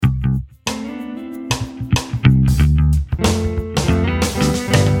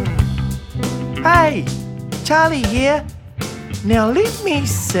Charlie here. Now let me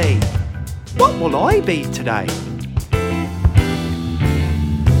see. What will I be today?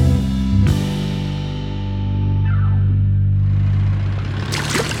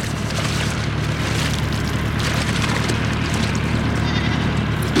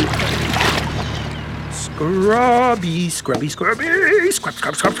 Scrubby, scrubby, scrubby, scrub,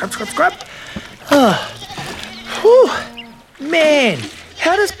 scrub, scrub, scrub, scrub, scrub. Man,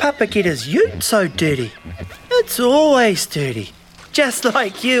 how does Papa get his ute so dirty? It's always dirty. Just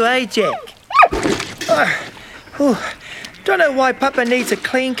like you, eh, Jack? Don't know why Papa needs a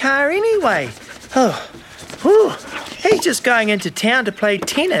clean car anyway. He's just going into town to play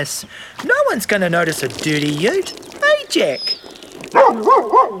tennis. No one's going to notice a dirty ute, eh, Jack? Don't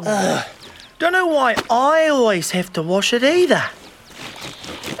know why I always have to wash it either.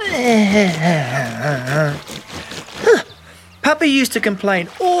 Papa used to complain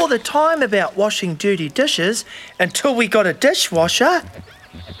all the time about washing dirty dishes until we got a dishwasher.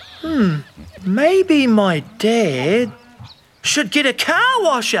 Maybe my dad should get a car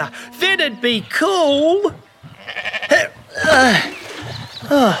washer. That'd be cool.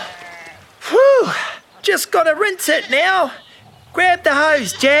 Just gotta rinse it now. Grab the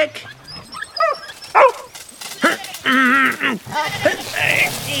hose, Jack.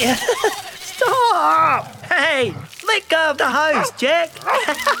 Stop! Hey, let go of the hose, Jack.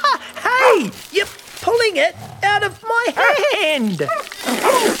 Hey, you're pulling it out of my hand.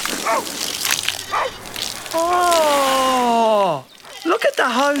 Oh, look at the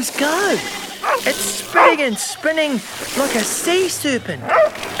hose go. It's spinning and spinning like a sea serpent.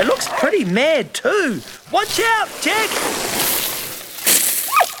 It looks pretty mad too. Watch out, Jack.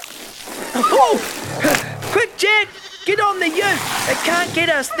 Oh, quick, Jack, get on the ute. It can't get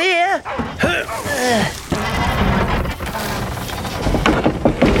us there.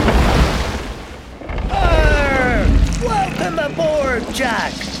 Welcome aboard,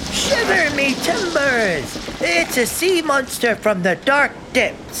 Jack. Shiver me timbers. It's a sea monster from the dark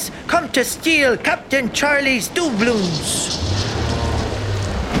depths, come to steal Captain Charlie's doubloons.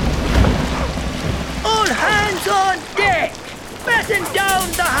 All hands on deck. Batten down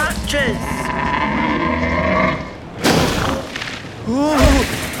the hatches. Ooh,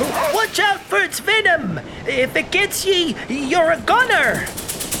 watch out for its venom. If it gets ye, you're a goner.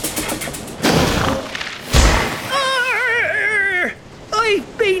 I've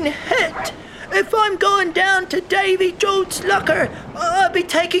been hit. If I'm going down to Davy Jones' locker, I'll be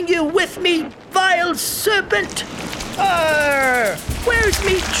taking you with me, vile serpent. Where's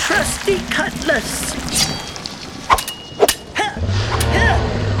me trusty cutlass?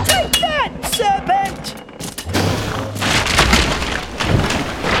 Take that, serpent!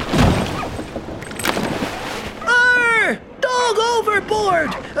 Dog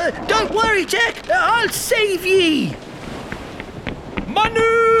overboard! Don't worry, Jack. I'll save ye.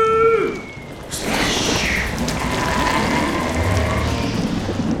 Manu!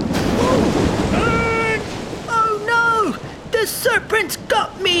 Oh no! The serpent's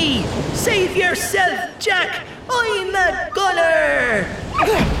got me! Save yourself, Jack! I'm a gunner!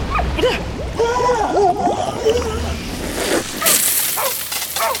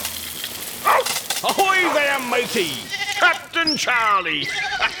 Ahoy there, matey! Captain Charlie!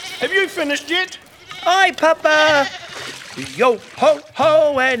 Have you finished yet? Aye, Papa! Yo ho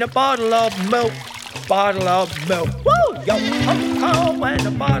ho and a bottle of milk, bottle of milk. Woo! Yo ho ho and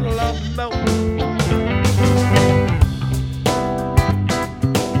a bottle of milk.